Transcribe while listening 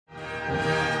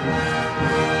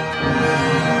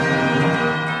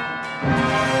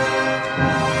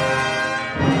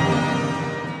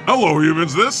Hello,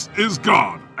 humans. This is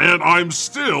God, and I'm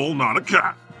still not a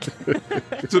cat.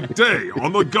 Today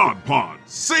on the God Pod,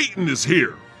 Satan is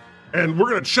here, and we're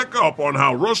going to check up on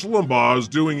how Rush Limbaugh is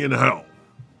doing in hell.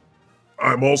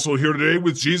 I'm also here today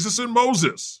with Jesus and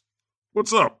Moses.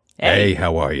 What's up? Hey,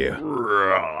 how are you?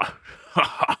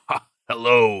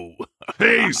 Hello.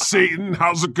 Hey, Satan,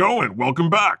 how's it going? Welcome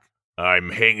back.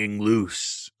 I'm hanging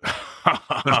loose.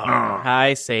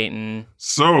 Hi, Satan.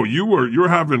 So you were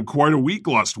having quite a week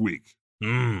last week.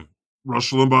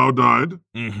 Rush Limbaugh died.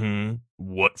 Mm-hmm.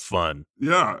 What fun.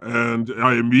 Yeah, and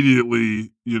I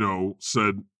immediately,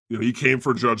 said, he came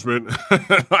for judgment.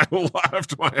 I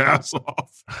laughed my ass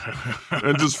off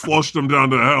and just flushed him down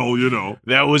to hell,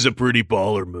 That was a pretty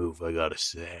baller move, I gotta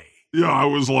say. Yeah, I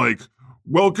was like,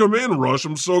 welcome in, Rush.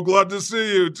 I'm so glad to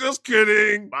see you. Just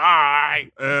kidding.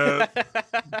 Bye.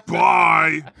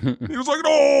 Bye. He was like,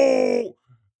 no.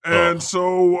 And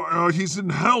so he's in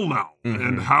hell now. Mm-hmm.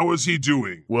 And how is he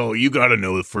doing? Well, you got to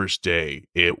know the first day,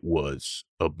 it was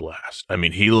a blast. I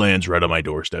mean, he lands right on my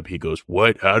doorstep. He goes,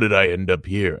 what? How did I end up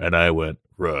here? And I went,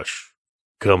 Rush,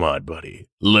 come on, buddy.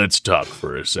 Let's talk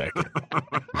for a second.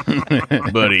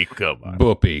 Buddy, come on.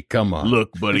 Boopy, come on.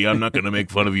 Look, buddy, I'm not going to make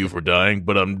fun of you for dying,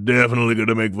 but I'm definitely going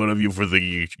to make fun of you for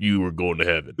thinking you were going to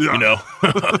heaven. Yeah.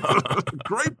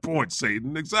 Great point,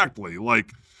 Satan. Exactly.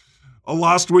 Like,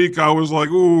 last week I was like,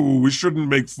 ooh, we shouldn't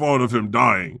make fun of him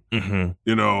dying. Mm-hmm.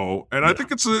 And I think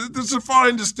there's a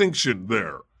fine distinction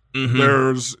there. Mm-hmm.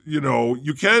 There's,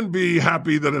 you can be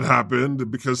happy that it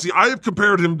happened because, I have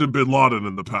compared him to Bin Laden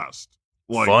in the past.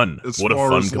 Like, fun. What a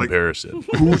fun comparison.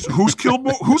 Like, who's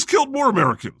killed more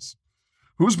Americans?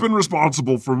 Who's been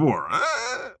responsible for more?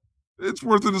 It's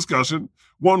worth a discussion.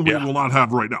 One we will not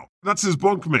have right now. That's his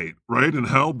bunkmate, right? In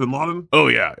hell, Bin Laden? Oh,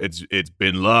 yeah. It's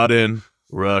Bin Laden,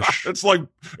 Rush. It's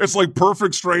like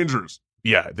perfect strangers.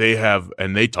 Yeah, they have,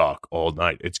 and they talk all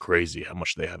night. It's crazy how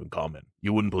much they have in common.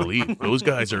 You wouldn't believe. Those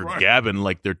guys are gabbing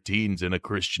like they're teens in a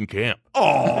Christian camp.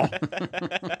 Oh,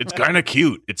 it's kind of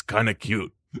cute.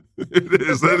 It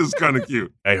is. That is kind of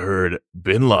cute. I heard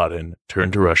Bin Laden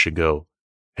turn to Rush and go,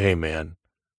 hey, man,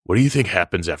 what do you think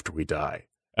happens after we die?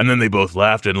 And then they both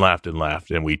laughed and laughed and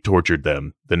laughed, and we tortured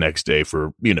them the next day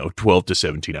for, 12 to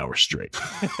 17 hours straight.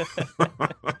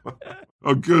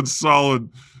 A good solid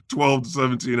 12 to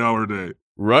 17 hour day.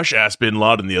 Rush asked Bin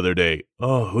Laden the other day,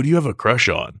 oh, who do you have a crush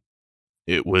on?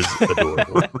 It was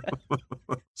adorable.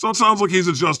 So it sounds like he's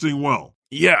adjusting well.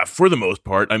 Yeah, for the most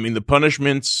part. I mean, the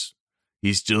punishments,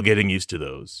 he's still getting used to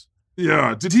those.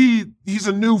 Yeah. He's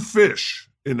a new fish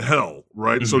in hell,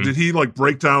 right? Mm-hmm. So did he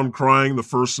break down crying the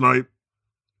first night?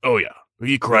 Oh, yeah.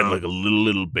 He cried like a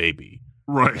little baby.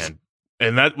 Right.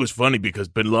 And that was funny because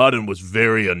Bin Laden was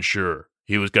very unsure.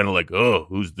 He was kind of like, oh,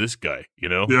 who's this guy?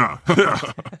 Yeah.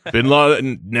 Bin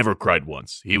Laden never cried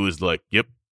once. He was like, yep,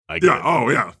 I get it. Oh,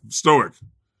 yeah. Stoic.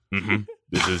 Mm-hmm.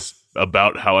 This is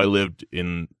about how I lived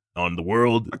on the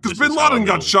world. Because Bin Laden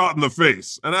got shot in the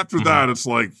face. And after that, it's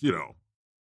like,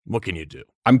 What can you do?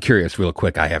 I'm curious real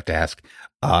quick. I have to ask,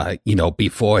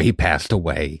 before he passed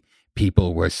away,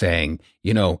 people were saying,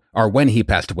 or when he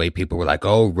passed away, people were like,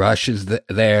 oh, Rush is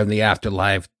there in the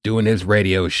afterlife doing his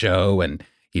radio show and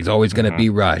he's always going to be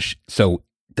Rush. So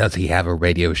does he have a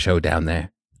radio show down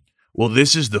there? Well,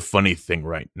 this is the funny thing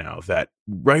right now, that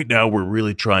right now we're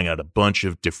really trying out a bunch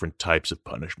of different types of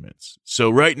punishments. So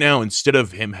right now, instead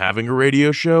of him having a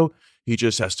radio show, he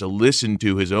just has to listen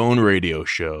to his own radio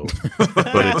show.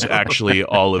 But it's actually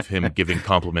all of him giving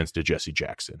compliments to Jesse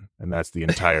Jackson. And that's the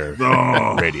entire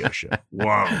radio show.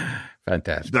 Wow.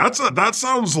 Fantastic. That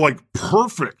sounds like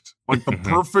perfect. Like the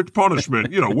perfect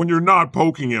punishment. When you're not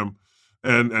poking him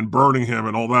and burning him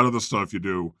and all that other stuff you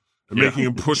do. And making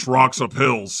him push rocks up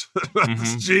hills.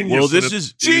 That's genius. Well, this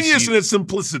is genius in its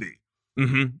simplicity.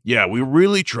 Mm-hmm. Yeah, we're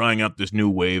really trying out this new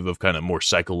wave of kind of more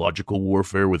psychological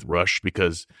warfare with Rush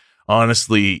because,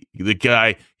 honestly, the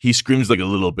guy, he screams like a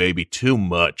little baby too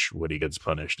much when he gets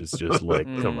punished. It's just like,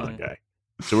 come on, guy.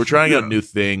 So we're trying out new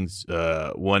things.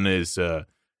 One is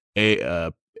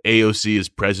AOC is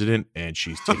president, and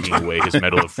she's taking away his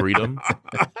Medal of Freedom.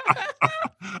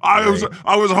 I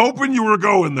was hoping you were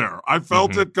going there. I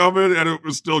felt it coming, and it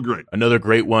was still great. Another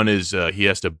great one is he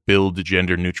has to build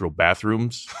gender-neutral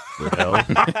bathrooms for hell.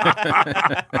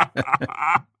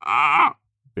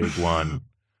 Big one.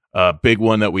 Big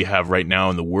one that we have right now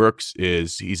in the works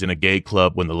is he's in a gay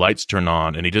club when the lights turn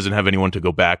on, and he doesn't have anyone to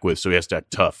go back with, so he has to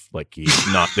act tough, like he's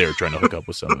not there trying to hook up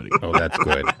with somebody. Oh, that's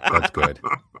good. That's good.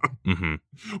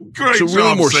 Great So job,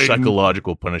 really more Satan.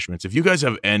 psychological punishments. If you guys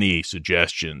have any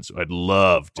suggestions, I'd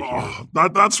love to hear.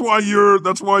 That's why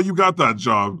you got that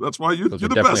job. That's why you're Those the are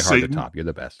definitely best, hard Satan. to top. You're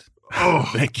the best. Oh,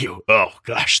 Thank you. Oh,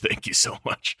 gosh, thank you so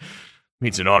much.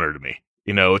 Means an honor to me.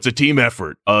 You know, it's a team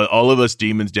effort. All of us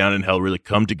demons down in hell really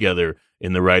come together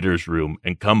in the writer's room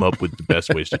and come up with the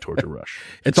best ways to torture Rush.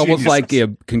 It's almost Jesus.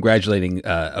 like congratulating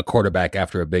a quarterback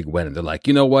after a big win. And they're like,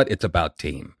 you know what? It's about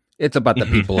team. It's about the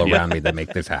people around me that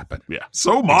make this happen. Yeah.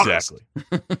 so modest.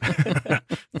 Exactly.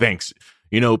 Thanks.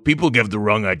 You know, people give the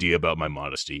wrong idea about my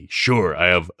modesty. Sure, I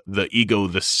have the ego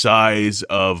the size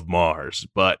of Mars,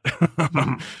 but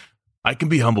I can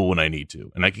be humble when I need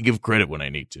to, and I can give credit when I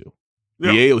need to.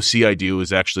 Yeah. The AOC idea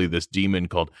was actually this demon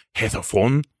called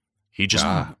Hethafon. He just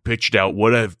pitched out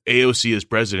what if AOC is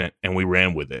president, and we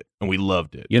ran with it, and we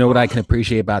loved it. You know what I can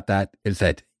appreciate about that is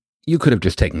that you could have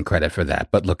just taken credit for that,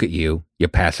 but look at you. You're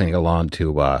passing it along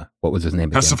to, what was his name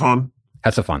again? Hesafon.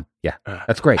 Hesafon. Yeah,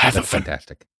 that's great. That's Hethafon.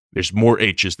 fantastic. There's more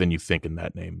H's than you think in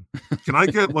that name. Can I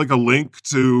get like a link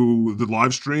to the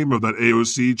live stream of that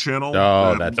AOC channel?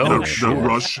 Oh, that that's that cool.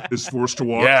 Rush is forced to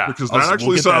watch? Yeah. Because We'll that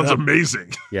actually get that sounds up.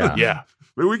 amazing. Yeah. Yeah.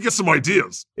 Maybe we can get some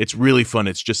ideas. It's really fun.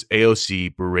 It's just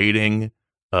AOC berating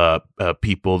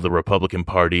people, the Republican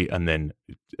Party, and then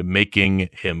making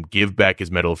him give back his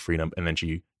Medal of Freedom, and then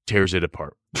she tears it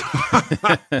apart.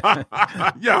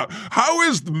 Yeah. How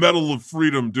is the Medal of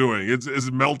Freedom doing? Is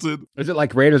it melted? Is it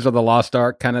like Raiders of the Lost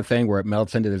Ark kind of thing where it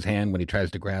melts into his hand when he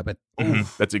tries to grab it?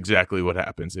 That's exactly what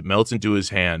happens. It melts into his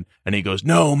hand, and he goes,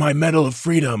 "No, my Medal of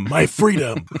Freedom, my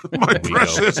freedom." My There we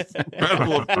precious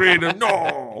Medal of Freedom.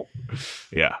 No.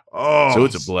 Yeah. Oh, So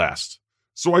it's a blast.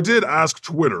 So I did ask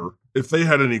Twitter if they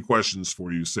had any questions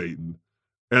for you, Satan,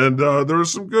 and there are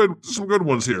some good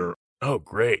ones here. Oh,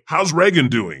 great. How's Reagan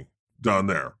doing down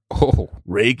there? Oh,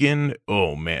 Reagan,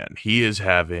 oh man, he's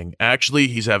having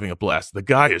a blast. The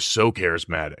guy is so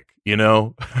charismatic, you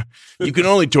know? You can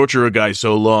only torture a guy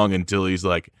so long until he's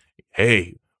like,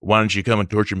 "Hey, why don't you come and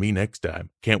torture me next time?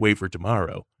 Can't wait for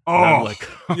tomorrow." And I'm like,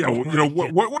 yeah. Well, you know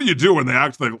what do you do when they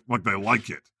act like they like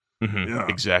it? Yeah.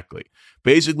 Exactly.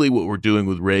 Basically, what we're doing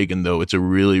with Reagan, though, it's a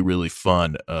really, really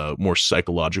fun, more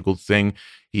psychological thing.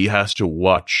 He has to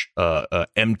watch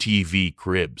MTV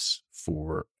Cribs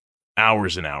for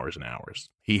hours and hours and hours.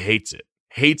 He hates it.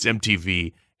 Hates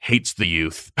MTV. Hates the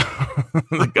youth.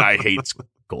 The guy hates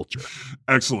culture.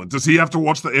 Excellent. Does he have to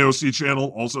watch the AOC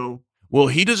channel also? Well,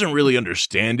 he doesn't really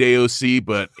understand AOC,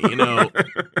 but, you know,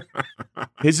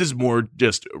 his is more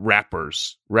just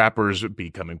rappers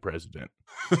becoming president.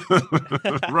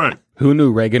 Right. who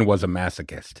knew Reagan was a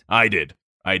masochist? I did.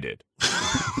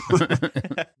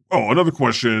 Oh, another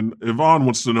question. Yvonne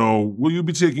wants to know, will you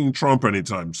be taking Trump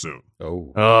anytime soon?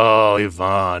 Oh, Oh,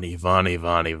 Yvonne.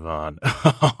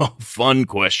 Fun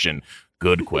question.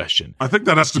 Good question. I think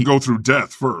that has to go through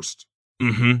death first.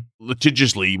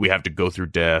 Litigiously, we have to go through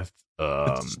death.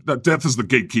 That death is the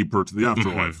gatekeeper to the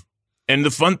afterlife. And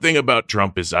the fun thing about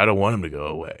Trump is I don't want him to go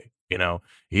away. You know,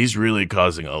 he's really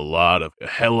causing a lot of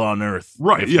hell on earth.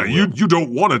 Right. if Yeah. you will. You don't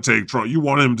want to take Trump. You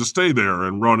want him to stay there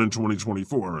and run in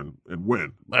 2024 and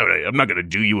win. I'm not going to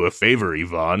do you a favor,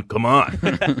 Yvonne. Come on.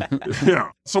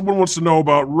 Yeah. Someone wants to know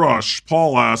about Rush.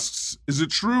 Paul asks, is it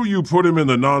true you put him in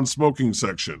the non-smoking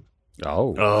section?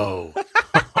 Oh.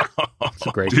 That's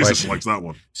a great Jesus question. likes that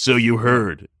one. So you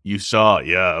heard, you saw.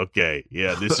 Yeah, okay.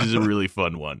 Yeah, this is a really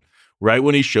fun one. Right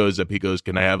when he shows up, he goes,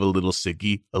 "Can I have a little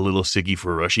ciggy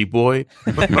for Rushy boy?"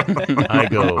 I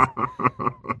go,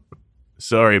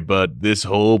 "Sorry, bud, this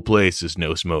whole place is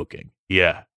no smoking."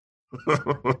 Yeah.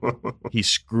 He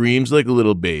screams like a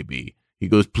little baby. He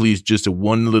goes, "Please, just a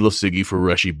one little ciggy for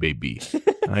Rushy baby."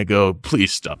 I go,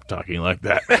 "Please stop talking like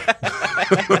that."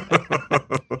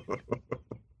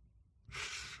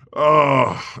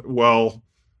 Oh, well,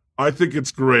 I think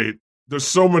it's great. There's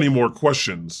so many more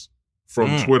questions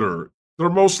from Twitter. They're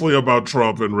mostly about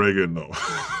Trump and Reagan, though.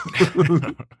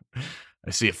 I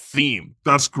see a theme.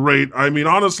 That's great. I mean,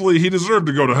 honestly, he deserved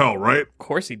to go to hell, right? Of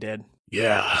course he did.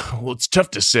 Yeah, well, it's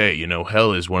tough to say. You know,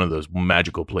 hell is one of those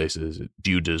magical places.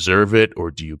 Do you deserve it,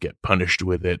 or do you get punished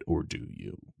with it, or do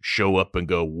you show up and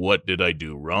go, "What did I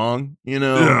do wrong?" You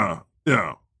know?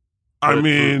 Yeah. I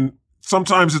mean,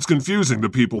 sometimes it's confusing to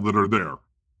people that are there.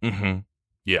 Mm-hmm.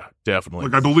 Yeah, definitely.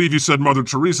 Like, I believe you said Mother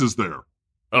Teresa's there.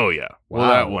 Oh, yeah. Well, Wow.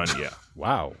 that one, yeah.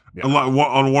 Wow. Yeah.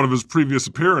 On one of his previous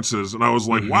appearances, and I was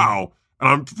like, wow. And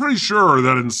I'm pretty sure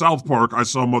that in South Park, I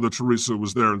saw Mother Teresa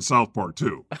was there in South Park,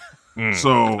 too.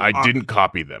 So I didn't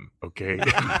copy them, okay?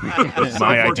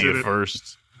 My idea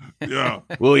first. Yeah.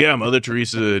 Well, yeah, Mother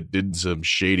Teresa did some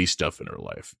shady stuff in her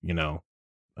life,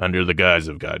 under the guise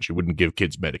of God. She wouldn't give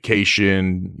kids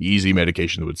medication, easy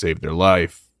medication that would save their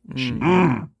life. She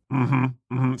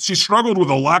struggled with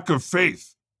a lack of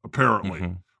faith,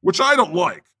 apparently, which I don't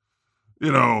like.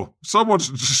 Someone's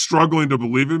just struggling to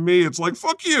believe in me. It's like,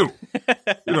 fuck you.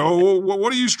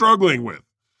 What are you struggling with?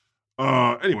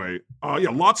 Anyway,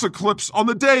 lots of clips on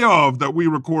the day of that we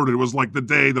recorded. It was like the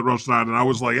day that Rush died, and I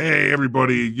was like, hey,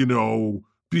 everybody,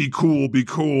 be cool, be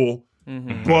cool.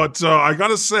 But I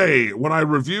gotta say, when I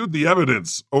reviewed the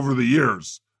evidence over the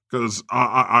years, because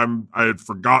I had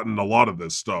forgotten a lot of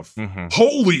this stuff.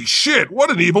 Holy shit!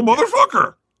 What an evil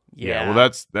motherfucker! Yeah,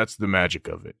 well, that's the magic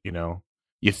of it.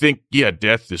 You think,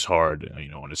 death is hard,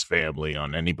 on his family,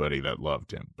 on anybody that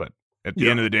loved him, but at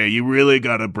the end of the day, you really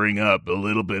got to bring up a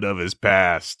little bit of his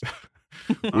past.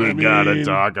 We got to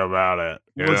talk about it.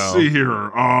 Let's see here.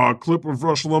 A clip of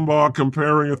Rush Limbaugh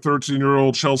comparing a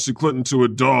 13-year-old Chelsea Clinton to a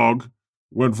dog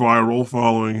went viral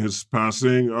following his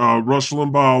passing. Rush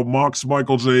Limbaugh mocks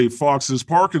Michael J. Fox's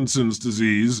Parkinson's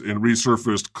disease in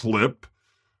resurfaced clip.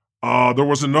 There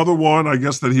was another one, I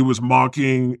guess, that he was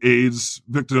mocking AIDS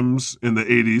victims in the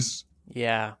 80s.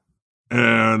 Yeah.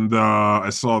 And I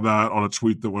saw that on a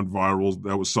tweet that went viral.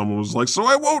 That was someone was like, so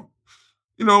I won't,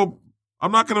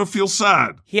 I'm not going to feel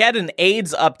sad. He had an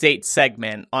AIDS update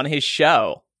segment on his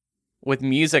show with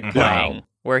music playing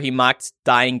where he mocked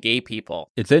dying gay people.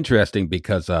 It's interesting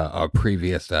because our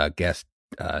previous guest,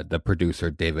 the producer,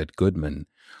 David Goodman,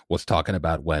 was talking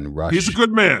about when Rush... He's a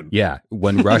good man. Yeah.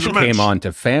 When Rush came on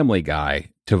to Family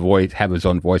Guy to have his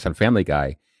own voice on Family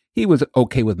Guy, he was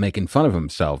okay with making fun of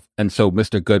himself. And so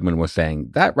Mr. Goodman was saying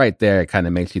that right there kind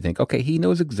of makes you think, okay, he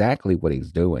knows exactly what he's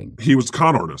doing. He was a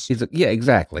con artist. Yeah,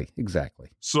 exactly.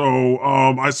 So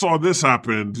I saw this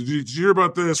happen. Did you hear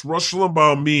about this? Rush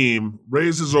Limbaugh meme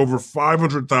raises over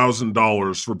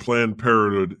 $500,000 for Planned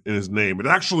Parenthood in his name. It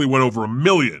actually went over $1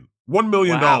 million. $1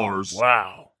 million.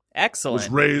 Wow. Excellent. Was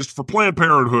raised for Planned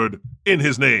Parenthood in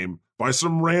his name by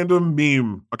some random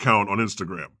meme account on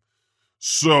Instagram.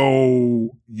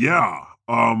 So, yeah,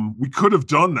 we could have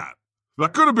done that.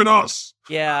 That could have been us.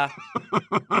 Yeah.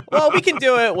 Well, we can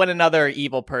do it when another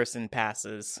evil person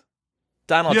passes.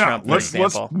 Donald Trump, for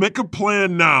example. Let's make a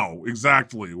plan now.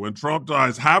 Exactly. When Trump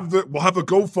dies, we'll have a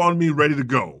GoFundMe ready to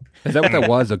go. Is that what that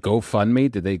was? A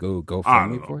GoFundMe? Did they go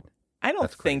GoFundMe for it? I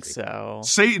don't think so.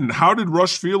 Satan, how did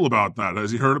Rush feel about that?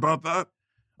 Has he heard about that?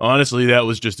 Honestly, that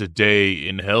was just a day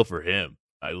in hell for him.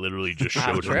 I literally just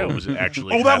showed him what was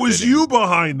actually happening. That was you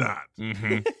behind that.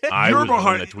 You're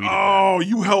behind. That.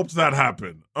 You helped that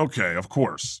happen. Okay, of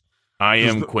course. I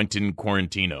am Quentin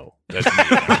Quarantino. That's me.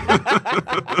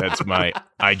 That's my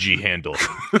IG handle.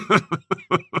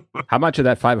 How much of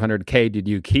that $500K did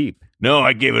you keep? No,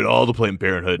 I gave it all to Planned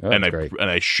Parenthood, and great.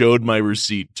 I showed my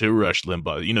receipt to Rush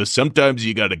Limbaugh. Sometimes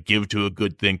you got to give to a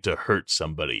good thing to hurt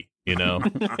somebody. Kind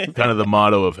of the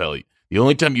motto of hell. The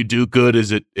only time you do good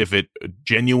is if it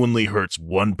genuinely hurts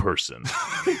one person.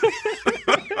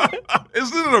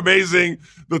 Isn't it amazing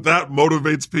that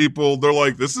motivates people? They're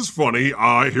like, this is funny.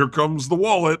 Here comes the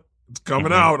wallet. It's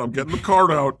coming out. I'm getting the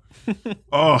card out.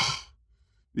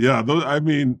 Yeah.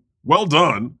 Well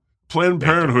done. Planned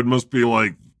Parenthood must be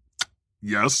like,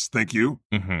 yes, thank you.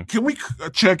 Can we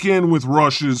check in with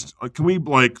Rush's? Can we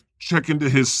check into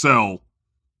his cell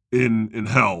in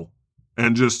hell?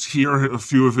 And just hear a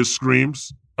few of his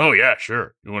screams? Oh yeah,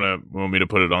 sure. You want me to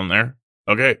put it on there?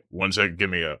 Okay, 1 second.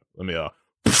 Let me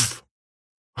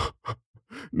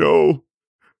No,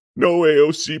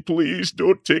 AOC, please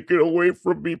don't take it away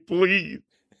from me, please.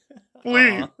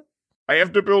 I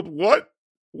have to build what?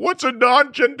 What's a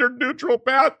non-gender neutral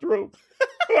bathroom?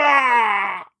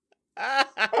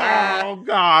 Oh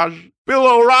gosh, Bill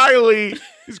O'Reilly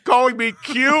is calling me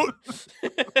cute.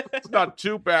 It's not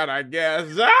too bad, I guess.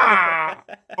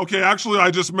 Okay, actually, I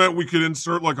just meant we could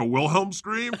insert a Wilhelm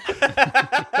scream,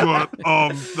 but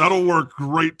that'll work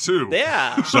great too.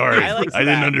 Yeah, sorry, I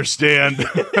didn't understand.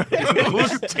 Look at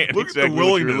the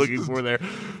willingness you're looking for there.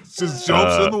 Just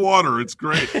jumps in the water. It's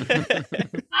great.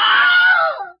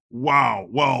 Wow.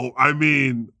 Well,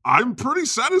 I'm pretty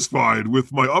satisfied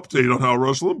with my update on how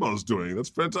Rush Limbaugh's doing. That's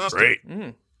fantastic.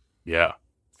 Great. Yeah.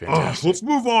 Fantastic. Let's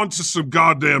move on to some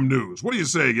goddamn news. What do you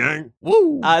say, gang?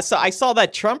 Woo! So I saw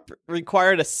that Trump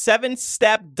required a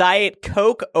 7-step Diet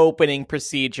Coke opening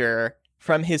procedure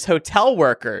from his hotel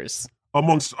workers.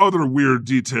 Amongst other weird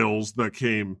details that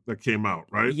came out,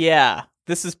 right? Yeah.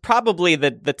 This is probably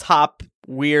the top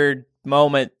weird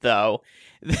moment, though.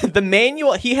 The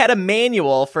manual, he had a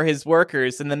manual for his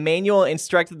workers, and the manual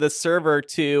instructed the server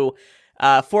to,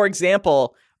 for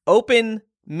example, open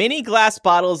mini glass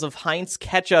bottles of Heinz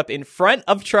ketchup in front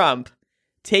of Trump,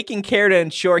 taking care to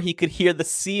ensure he could hear the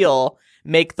seal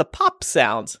make the pop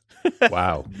sound.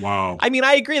 Wow. I mean,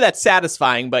 I agree that's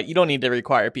satisfying, but you don't need to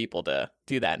require people to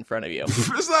do that in front of you.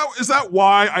 Is that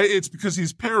why? It's because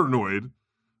he's paranoid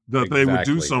that they would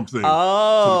do something to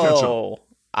the ketchup. Oh,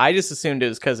 I just assumed it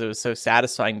was because it was so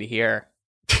satisfying to hear.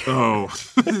 Oh,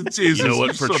 Jesus. You know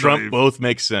what? For so Trump, naive. both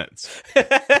make sense.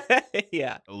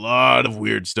 Yeah. A lot of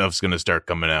weird stuff's going to start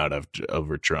coming out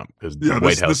over Trump because the Yeah,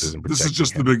 White House isn't protecting this is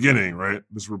just him. the beginning, right?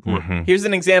 This report. Mhm. Here's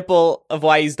an example of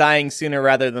why he's dying sooner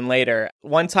rather than later.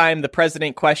 One time, the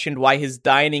president questioned why his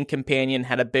dining companion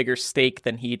had a bigger steak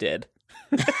than he did.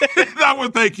 That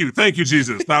one, thank you,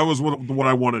 Jesus. That was what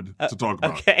I wanted to talk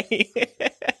about. Okay.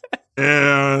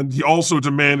 And he also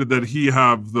demanded that he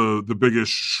have the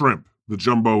biggest shrimp, the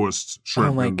jumboest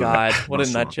shrimp. Oh my in the God. What a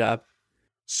restaurant. nut job.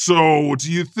 So,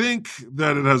 do you think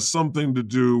that it has something to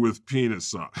do with penis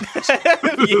size? Is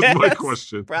my Yes,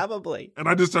 question. Probably. And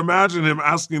I just imagine him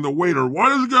asking the waiter, "Why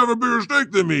does he have a bigger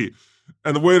steak than me?"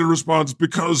 And the waiter responds,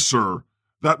 "Because, sir,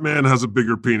 that man has a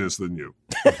bigger penis than you."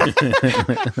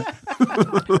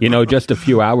 You know, just a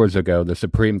few hours ago, the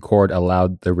Supreme Court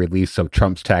allowed the release of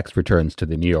Trump's tax returns to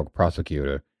the New York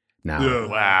prosecutor. Now, Yeah.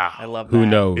 Wow. I love that. who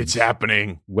knows? It's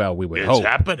happening. Well, we would It's hope.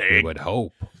 happening. We would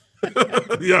hope.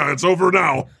 Yeah, it's over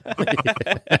now.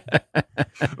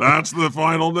 That's the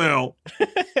final nail.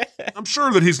 I'm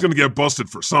sure that he's going to get busted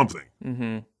for something.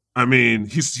 Mm-hmm. I mean,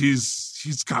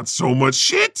 he's got so much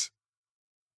shit.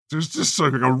 There's just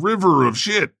like a river of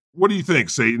shit. What do you think,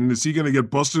 Satan? Is he going to get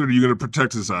busted, or are you going to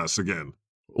protect his ass again?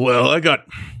 Well, I got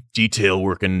detail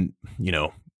working,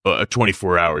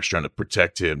 24 hours trying to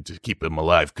protect him to keep him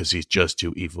alive because he's just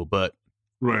too evil. But,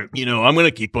 Right. I'm going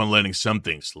to keep on letting some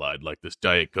things slide, like this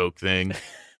Diet Coke thing.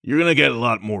 You're going to get a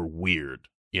lot more weird,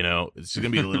 It's going to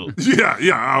be a little... Yeah.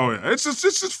 Oh, yeah. It's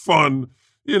just fun.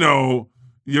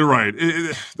 You're right.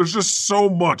 There's just so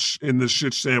much in this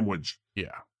shit sandwich. Yeah.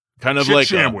 Kind of Shit like,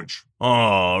 sandwich.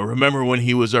 remember when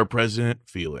he was our president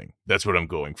feeling? That's what I'm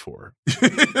going for.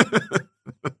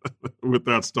 With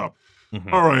that stuff.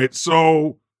 Mhm. All right.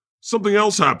 So something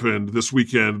else happened this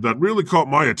weekend that really caught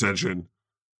my attention.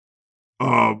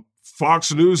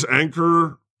 Fox News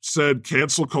anchor said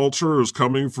cancel culture is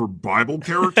coming for Bible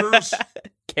characters.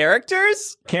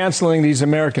 Characters? Canceling these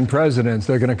American presidents,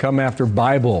 they're going to come after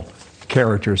Bible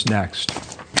characters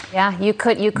next. Yeah, you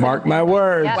could. Mark my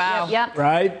words. Yep, Wow. Yep.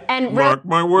 Right? And Mark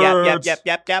my words.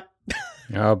 Yep.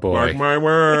 Oh, boy. Mark my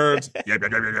words.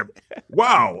 Yep.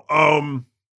 Wow.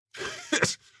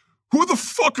 Who the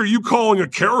fuck are you calling a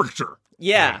character?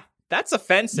 Yeah, that's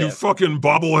offensive. You fucking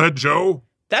bobblehead Joe?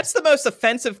 That's the most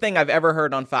offensive thing I've ever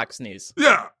heard on Fox News.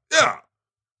 Yeah.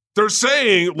 They're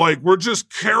saying, like, we're just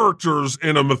characters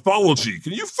in a mythology.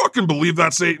 Can you fucking believe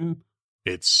that, Satan?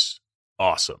 It's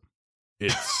awesome.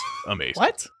 It's amazing.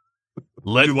 What?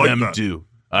 Let You like them that? do.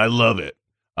 I love it.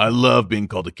 I love being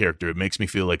called a character. It makes me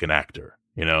feel like an actor,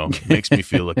 It makes me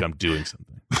feel like I'm doing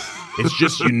something. It's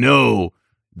just,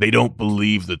 they don't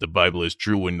believe that the Bible is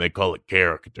true when they call it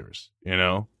characters,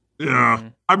 Yeah.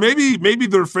 Mm-hmm. Maybe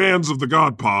they're fans of the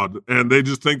God Pod and they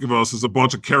just think of us as a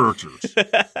bunch of characters.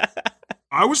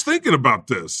 I was thinking about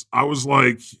this. I was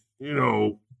like,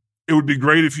 it would be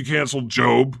great if you canceled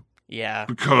Job Yeah.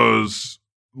 because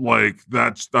like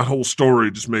that whole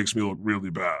story just makes me look really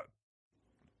bad.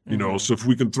 So if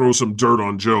we can throw some dirt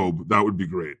on Job, that would be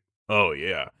great. Oh,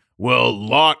 yeah. Well,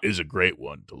 Lot is a great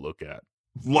one to look at.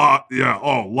 Lot.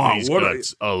 Lot. He's What got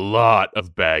a- a lot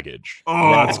of baggage. Oh.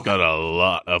 Lot's got a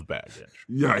lot of baggage.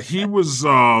 Yeah, he was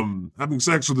having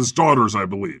sex with his daughters, I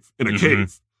believe, in a Mhm.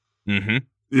 cave. Mm-hmm.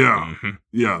 Yeah,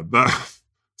 yeah, that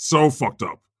so fucked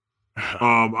up.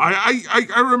 I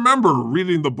remember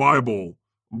reading the Bible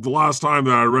the last time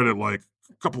that I read it, like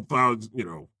a couple thousand.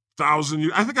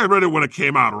 I think I read it when it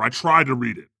came out, or I tried to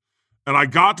read it, and I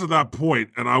got to that point,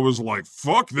 and I was like,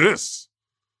 "Fuck this!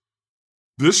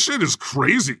 This shit is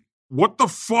crazy." What the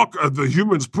fuck are the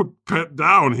humans put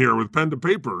down here with pen to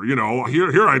paper?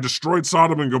 Here I destroyed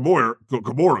Sodom and Gomorrah,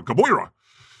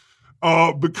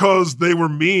 because they were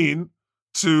mean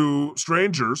to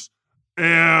strangers,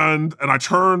 and I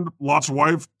turned Lot's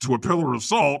wife to a pillar of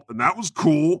salt, and that was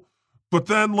cool. But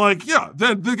then,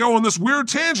 then they go on this weird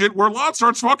tangent where Lot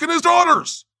starts fucking his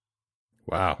daughters.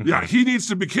 Wow. Yeah, he needs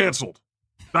to be canceled.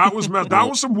 That was that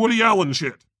was some Woody Allen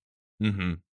shit.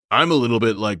 Mm-hmm. I'm a little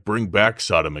bit like, bring back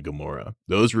Sodom and Gomorrah.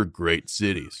 Those were great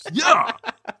cities. Yeah.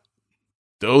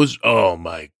 Those, oh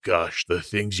my gosh, the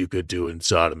things you could do in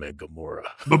Sodom and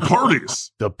Gomorrah. The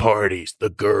parties. The parties,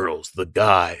 the girls, the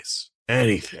guys,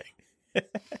 anything.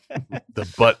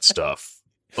 The butt stuff.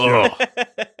 Oh,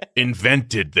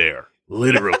 invented there,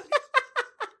 literally.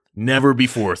 Never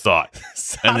before thought.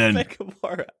 Sodom and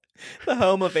Gomorrah, the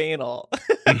home of anal.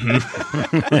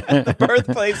 The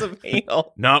birthplace of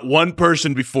anal. Not one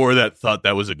person before that thought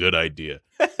that was a good idea.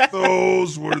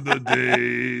 Those were the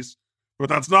days. But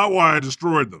that's not why I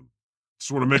destroyed them.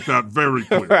 Just want to make that very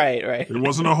clear. Right. It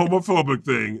wasn't a homophobic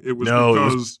thing. It was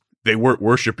because they weren't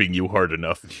worshiping you hard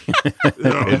enough.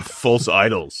 And false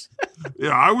idols.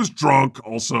 Yeah, I was drunk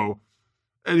also.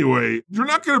 Anyway, you're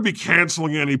not going to be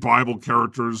canceling any Bible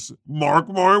characters. Mark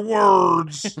my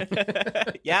words.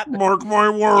 Yep. Mark my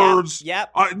words.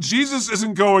 Yep. Jesus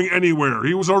isn't going anywhere.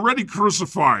 He was already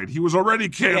crucified. He was already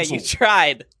canceled. Yeah, you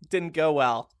tried. Didn't go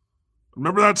well.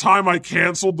 Remember that time I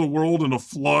canceled the world in a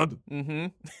flood? Mm-hmm.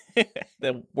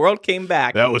 The world came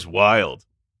back. That was wild.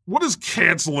 What does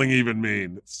canceling even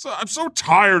mean? I'm so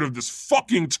tired of this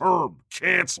fucking term,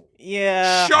 cancel.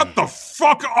 Yeah. Shut the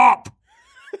fuck up.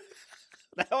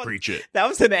 Preach it. That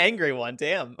was an angry one,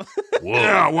 damn. Whoa.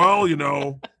 Yeah, well, you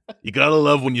know. You gotta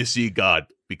love when you see God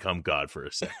become God for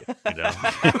a second, you know?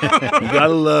 You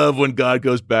gotta love when God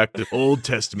goes back to Old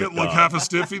Testament Get like God. half a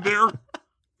stiffy there?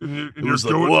 In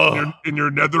your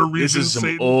nether region, this is some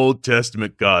Satan? Old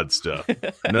Testament God stuff.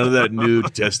 None of that New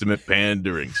Testament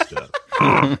pandering stuff.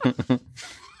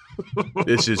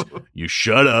 This is, you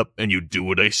shut up and you do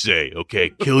what I say,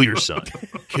 okay? Kill your son.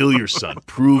 Kill your son.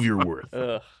 Prove your worth.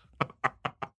 Ugh.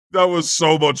 That was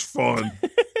so much fun.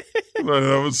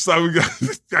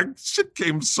 That shit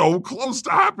came so close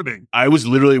to happening. I was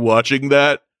literally watching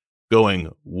that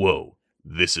going, whoa,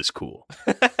 this is cool.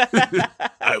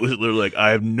 I was literally like,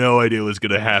 I have no idea what's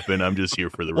going to happen. I'm just here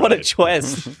for the ride. What a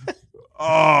twist.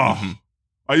 Oh,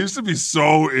 I used to be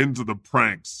so into the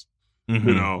pranks. Mm-hmm.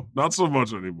 You know, not so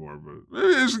much anymore, but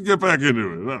maybe I should get back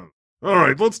into it. All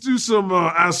right, let's do some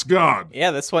Ask God.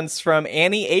 Yeah, this one's from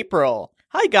Annie April.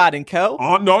 Hi, God and Co.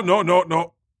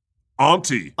 No.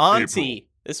 Auntie. April.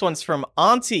 This one's from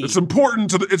Auntie. It's important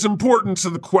to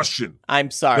the question.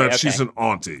 I'm sorry. That she's an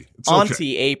auntie. It's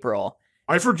Auntie okay. April.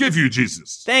 I forgive you,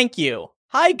 Jesus. Thank you.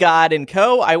 Hi, God and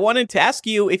Co. I wanted to ask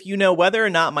you if you know whether or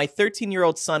not my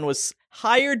 13-year-old son was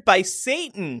hired by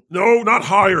Satan. No, not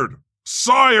hired.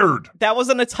 Sired. That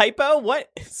wasn't a typo? What?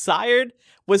 Sired?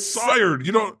 Sired.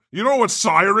 You know what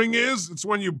siring is? It's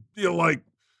when you like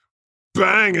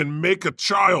bang and make a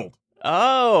child.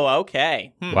 Oh,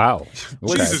 okay. Wow.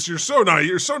 Okay. Jesus, you're so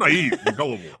naive and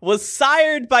gullible. Was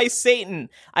sired by Satan.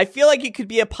 I feel like it could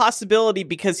be a possibility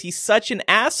because he's such an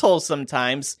asshole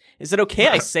sometimes. Is it okay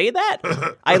I say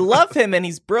that? I love him and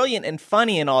he's brilliant and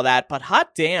funny and all that, but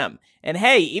hot damn. And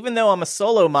hey, even though I'm a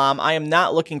solo mom, I am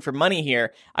not looking for money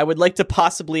here. I would like to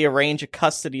possibly arrange a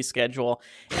custody schedule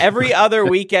every other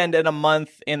weekend in a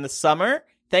month in the summer.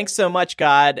 Thanks so much,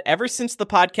 God. Ever since the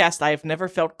podcast, I have never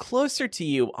felt closer to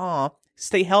you. Aw,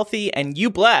 stay healthy and you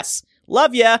bless.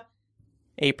 Love ya,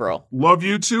 April. Love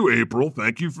you too, April.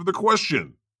 Thank you for the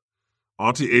question.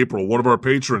 Auntie April, one of our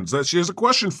patrons, she has a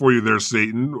question for you there,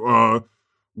 Satan.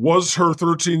 Was her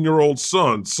 13-year-old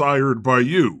son sired by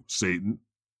you, Satan?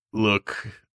 Look,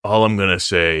 all I'm going to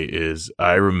say is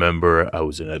I remember I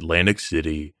was in Atlantic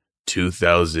City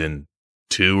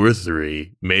 2002 or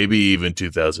 3, maybe even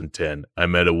 2010. I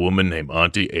met a woman named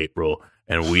Auntie April,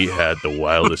 and we had the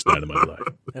wildest night of my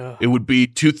life. It would be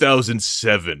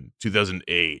 2007,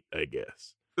 2008, I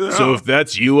guess. Yeah. So if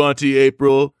that's you, Auntie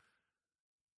April,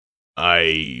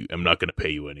 I am not going to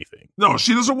pay you anything. No,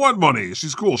 she doesn't want money.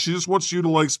 She's cool. She just wants you to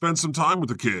like spend some time with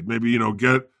the kid. Maybe,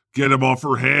 get him off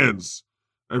her hands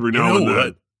every now and then.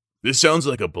 What? This sounds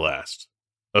like a blast.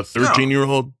 A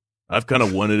 13-year-old? I've kind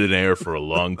of wanted an heir for a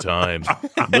long time.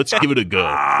 Let's give it a go.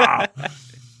 Yeah.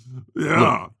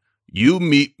 Look, you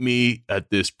meet me at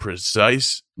this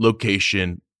precise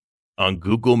location on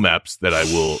Google Maps that I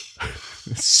will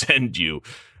send you,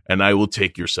 and I will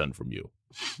take your son from you.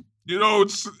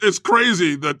 It's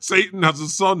crazy that Satan has a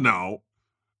son now.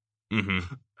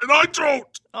 Mm-hmm. And I don't.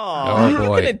 Oh, you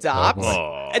boy. can adopt.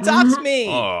 Oh. Adopt me.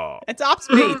 Oh. Adopt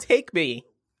me. Take me.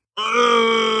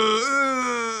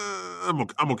 I'm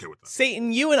okay with that.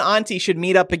 Satan, you and Auntie should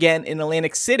meet up again in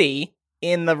Atlantic City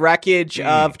in the wreckage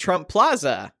of Trump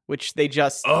Plaza, which they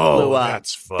just blew up.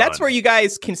 That's fun. That's where you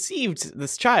guys conceived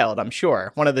this child, I'm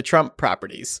sure. One of the Trump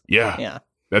properties. Yeah.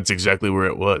 That's exactly where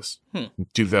it was.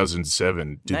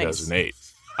 2007, 2008.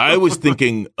 Nice. I was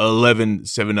thinking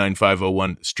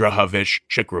 1179501 Strahavish,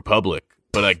 Czech Republic,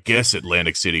 but I guess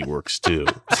Atlantic City works too.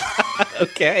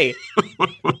 Okay.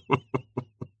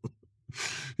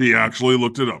 He actually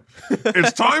looked it up.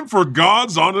 It's time for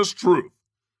God's honest truth.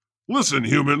 Listen,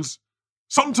 humans,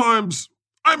 sometimes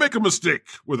I make a mistake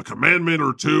with a commandment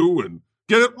or two and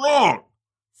get it wrong.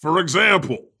 For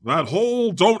example, that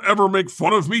whole don't ever make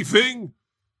fun of me thing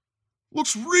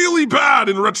looks really bad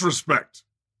in retrospect.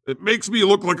 It makes me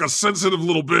look like a sensitive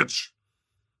little bitch.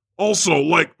 Also,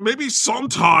 like, maybe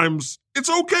sometimes it's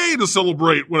okay to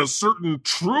celebrate when a certain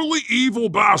truly evil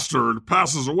bastard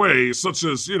passes away, such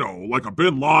as, like a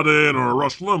Bin Laden or a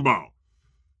Rush Limbaugh.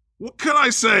 What can I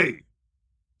say?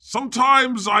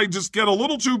 Sometimes I just get a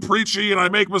little too preachy and I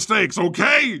make mistakes,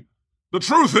 okay? The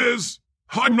truth is,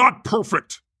 I'm not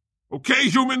perfect. Okay,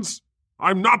 humans?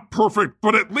 I'm not perfect,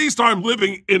 but at least I'm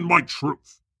living in my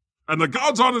truth. And the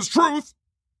God's honest truth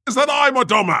is that I'm a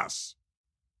dumbass.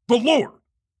 The Lord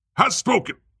has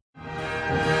spoken.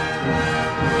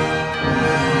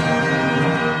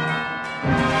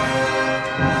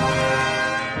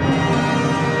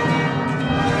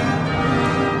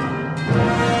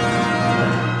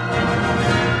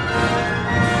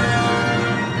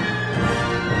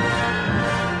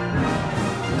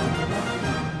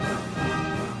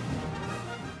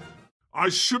 I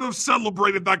should have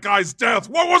celebrated that guy's death.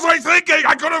 What was I thinking?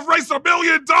 I could have raised $1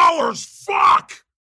 million. Fuck!